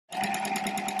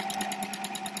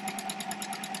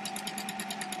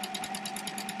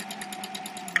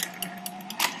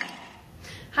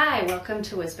Hi, welcome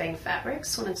to Whiz Bang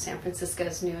Fabrics, one of San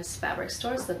Francisco's newest fabric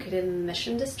stores located in the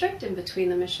Mission District in between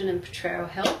the Mission and Potrero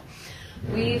Hill.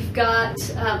 We've got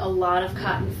a lot of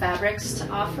cotton fabrics to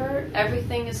offer.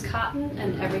 Everything is cotton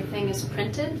and everything is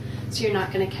printed, so you're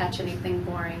not going to catch anything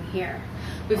boring here.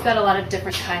 We've got a lot of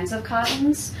different kinds of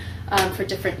cottons for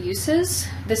different uses.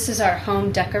 This is our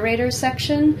home decorator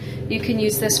section. You can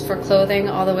use this for clothing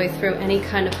all the way through any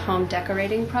kind of home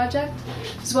decorating project,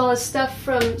 as well as stuff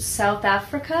from South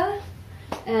Africa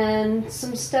and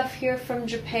some stuff here from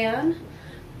Japan.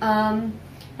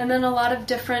 And then a lot of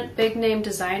different big name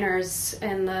designers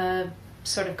in the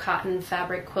sort of cotton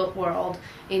fabric quilt world: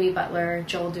 Amy Butler,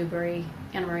 Joel Dewberry,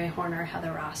 Anna Maria Horner,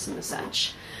 Heather Ross, and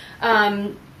such.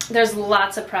 There's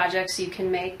lots of projects you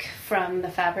can make from the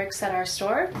fabrics at our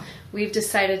store. We've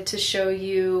decided to show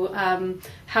you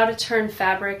how to turn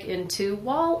fabric into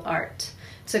wall art.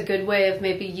 It's a good way of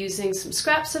maybe using some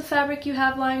scraps of fabric you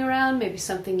have lying around, maybe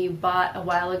something you bought a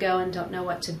while ago and don't know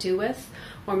what to do with,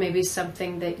 or maybe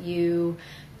something that you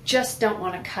just don't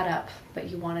want to cut up but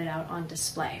you want it out on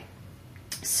display.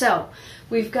 So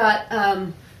we've got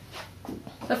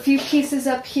a few pieces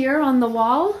up here on the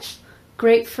wall,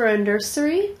 great for a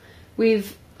nursery.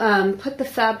 We've put the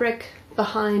fabric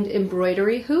behind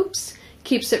embroidery hoops,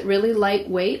 keeps it really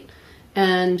lightweight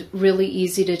and really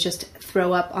easy to just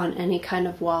throw up on any kind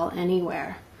of wall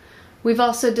anywhere. We've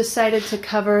also decided to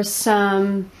cover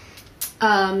some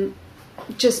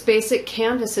just basic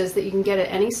canvases that you can get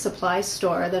at any supply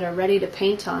store that are ready to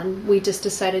paint on. We just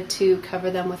decided to cover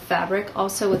them with fabric,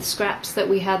 also with scraps that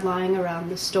we had lying around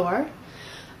the store.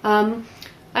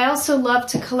 I also love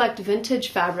to collect vintage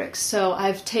fabrics, so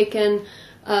I've taken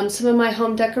some of my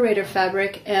home decorator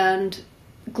fabric and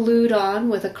glued on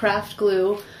with a craft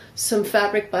glue some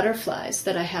fabric butterflies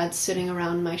that I had sitting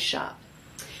around my shop.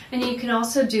 And you can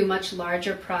also do much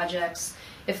larger projects.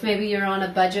 If maybe you're on a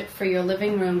budget for your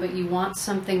living room but you want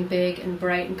something big and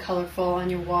bright and colorful on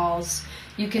your walls,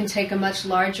 you can take a much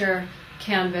larger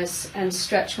canvas and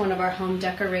stretch one of our home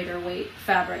decorator weight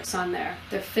fabrics on there.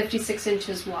 They're 56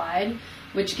 inches wide,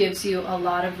 which gives you a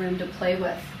lot of room to play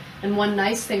with. And one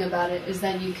nice thing about it is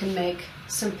then you can make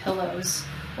some pillows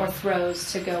or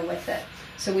throws to go with it.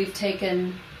 So we've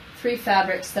taken 3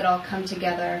 fabrics that all come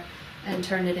together and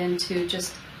turn it into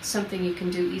just something you can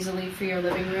do easily for your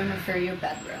living room or for your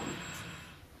bedroom.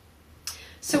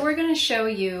 So we're going to show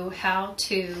you how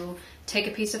to take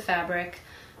a piece of fabric,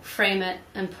 frame it,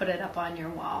 and put it up on your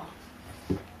wall.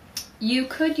 You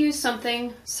could use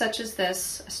something such as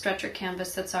this, a stretcher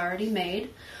canvas that's already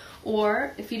made,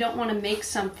 or if you don't want to make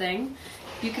something,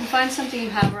 you can find something you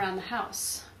have around the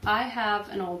house. I have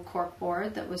an old cork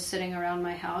board that was sitting around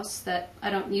my house that I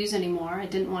don't use anymore. I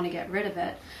didn't want to get rid of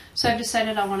it, so I've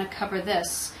decided I want to cover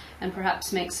this and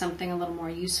perhaps make something a little more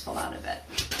useful out of it.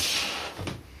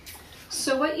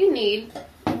 So what you need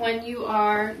when you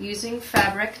are using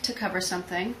fabric to cover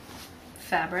something: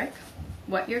 fabric,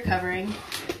 what you're covering,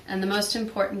 and the most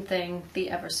important thing, the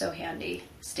ever so handy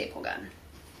staple gun.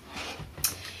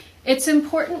 It's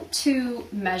important to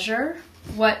measure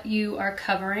what you are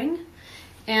covering,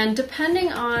 and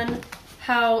depending on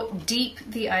how deep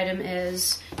the item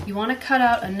is, you want to cut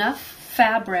out enough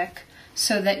fabric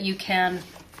so that you can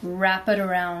wrap it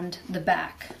around the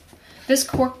back. This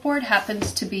corkboard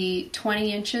happens to be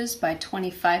 20 inches by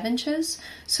 25 inches,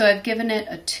 so I've given it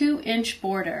a 2-inch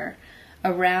border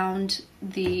around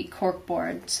the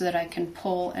corkboard so that I can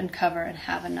pull and cover and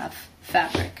have enough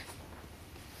fabric.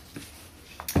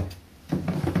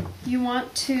 You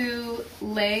want to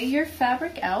lay your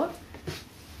fabric out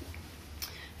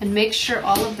and make sure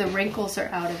all of the wrinkles are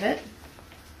out of it.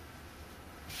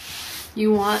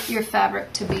 You want your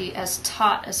fabric to be as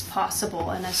taut as possible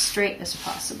and as straight as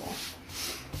possible.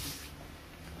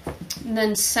 And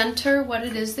then center what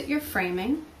it is that you're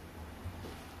framing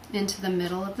into the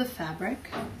middle of the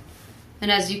fabric.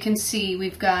 And as you can see,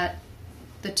 we've got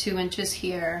the 2 inches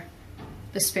here,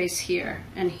 the space here,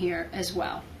 and here as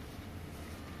well.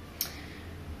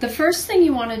 The first thing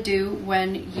you want to do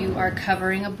when you are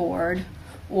covering a board,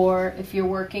 or if you're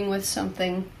working with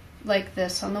something like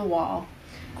this on the wall,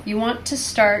 you want to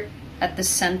start at the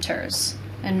centers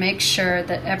and make sure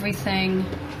that everything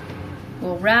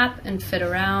will wrap and fit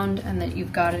around and that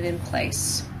you've got it in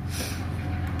place.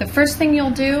 The first thing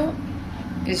you'll do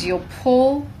is you'll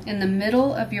pull in the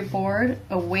middle of your board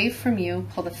away from you,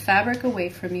 pull the fabric away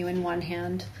from you in one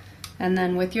hand, and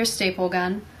then with your staple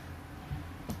gun,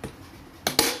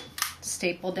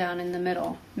 staple down in the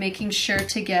middle, making sure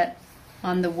to get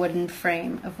on the wooden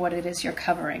frame of what it is you're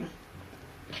covering.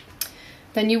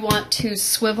 Then you want to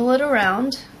swivel it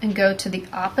around and go to the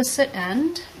opposite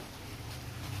end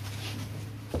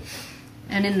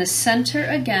And in the center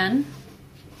again,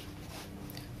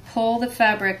 pull the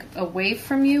fabric away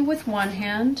from you with one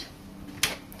hand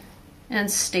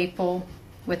and staple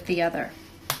with the other.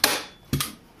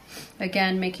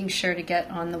 Again, making sure to get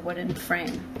on the wooden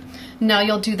frame. Now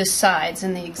you'll do the sides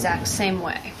in the exact same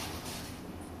way.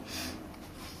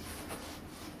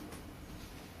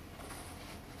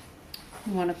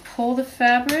 You want to pull the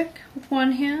fabric with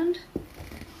one hand,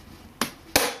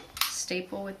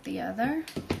 staple with the other,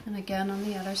 and again on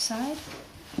the other side.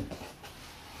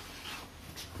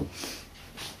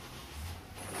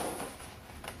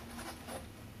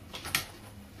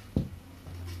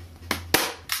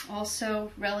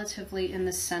 Also relatively in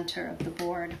the center of the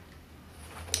board.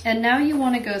 And now you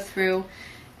want to go through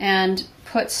and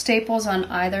put staples on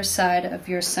either side of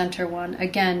your center one,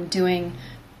 again doing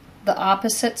the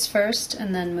opposites first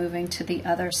and then moving to the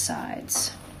other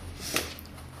sides.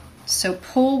 So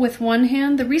pull with one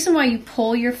hand. The reason why you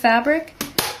pull your fabric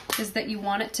is that you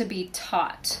want it to be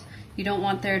taut. You don't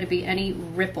want there to be any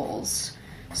ripples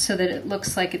so that it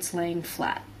looks like it's laying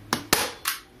flat.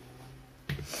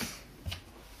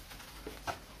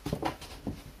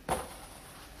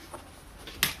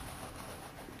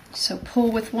 So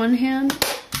pull with one hand,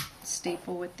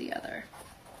 staple with the other.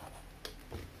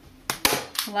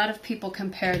 A lot of people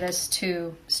compare this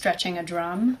to stretching a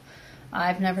drum.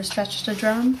 I've never stretched a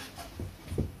drum,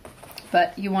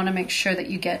 but you want to make sure that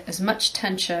you get as much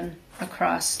tension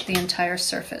across the entire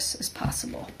surface as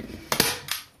possible.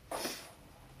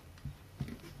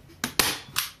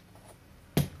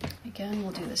 Again,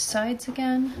 we'll do the sides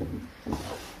again.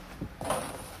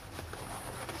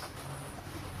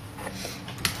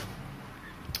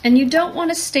 And you don't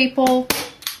want to staple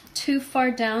too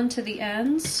far down to the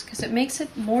ends because it makes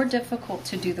it more difficult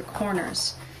to do the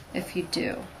corners if you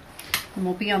do. And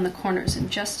we'll be on the corners in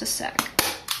just a sec.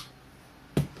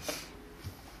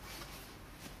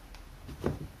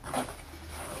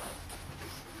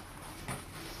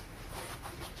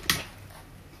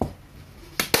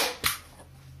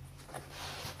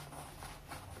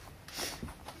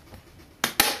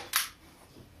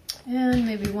 And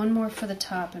maybe one more for the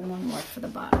top and one more for the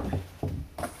bottom.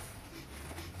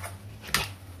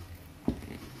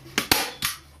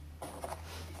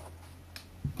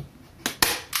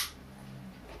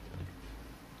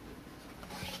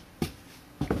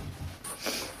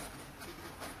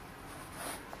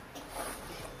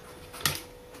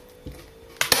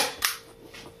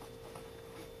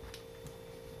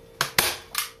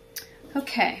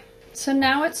 Okay, so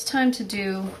now it's time to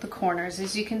do the corners.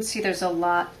 As you can see, there's a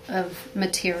lot of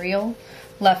material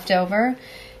left over.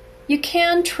 You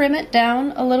can trim it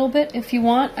down a little bit if you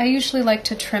want. I usually like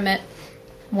to trim it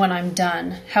when I'm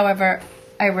done. However,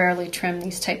 I rarely trim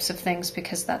these types of things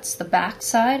because that's the back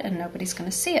side and nobody's going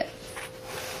to see it.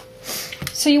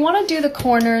 So you want to do the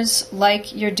corners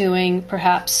like you're doing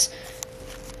perhaps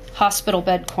hospital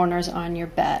bed corners on your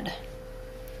bed.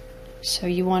 So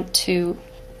you want to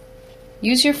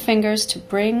use your fingers to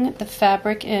bring the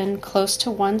fabric in close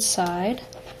to one side.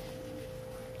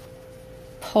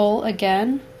 Pull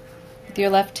again with your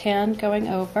left hand going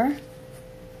over.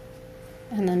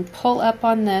 And then pull up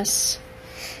on this.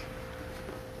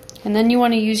 And then you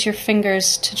want to use your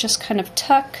fingers to just kind of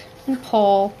tuck and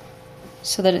pull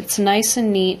so that it's nice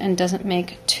and neat and doesn't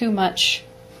make too much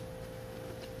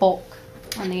bulk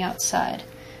on the outside.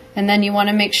 And then you want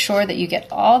to make sure that you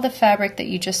get all the fabric that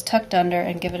you just tucked under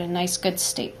and give it a nice good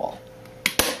staple.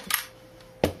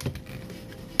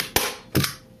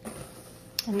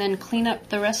 And then clean up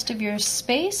the rest of your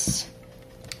space.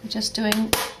 Just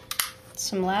doing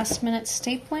some last minute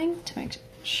stapling to make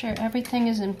sure everything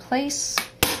is in place.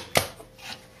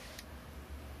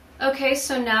 Okay,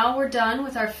 so now we're done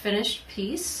with our finished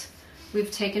piece.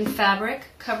 We've taken fabric,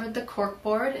 covered the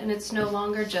corkboard, and it's no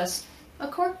longer just a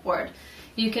corkboard.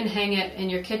 You can hang it in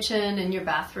your kitchen, in your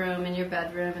bathroom, in your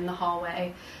bedroom, in the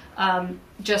hallway,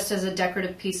 just as a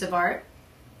decorative piece of art.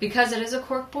 Because it is a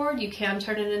corkboard, you can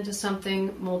turn it into something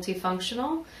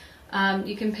multifunctional.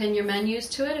 You can pin your menus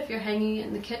to it if you're hanging it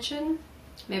in the kitchen.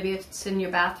 Maybe if it's in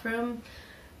your bathroom,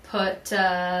 put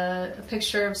a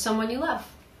picture of someone you love.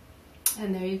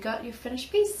 And there you've got your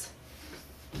finished piece.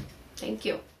 Thank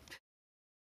you.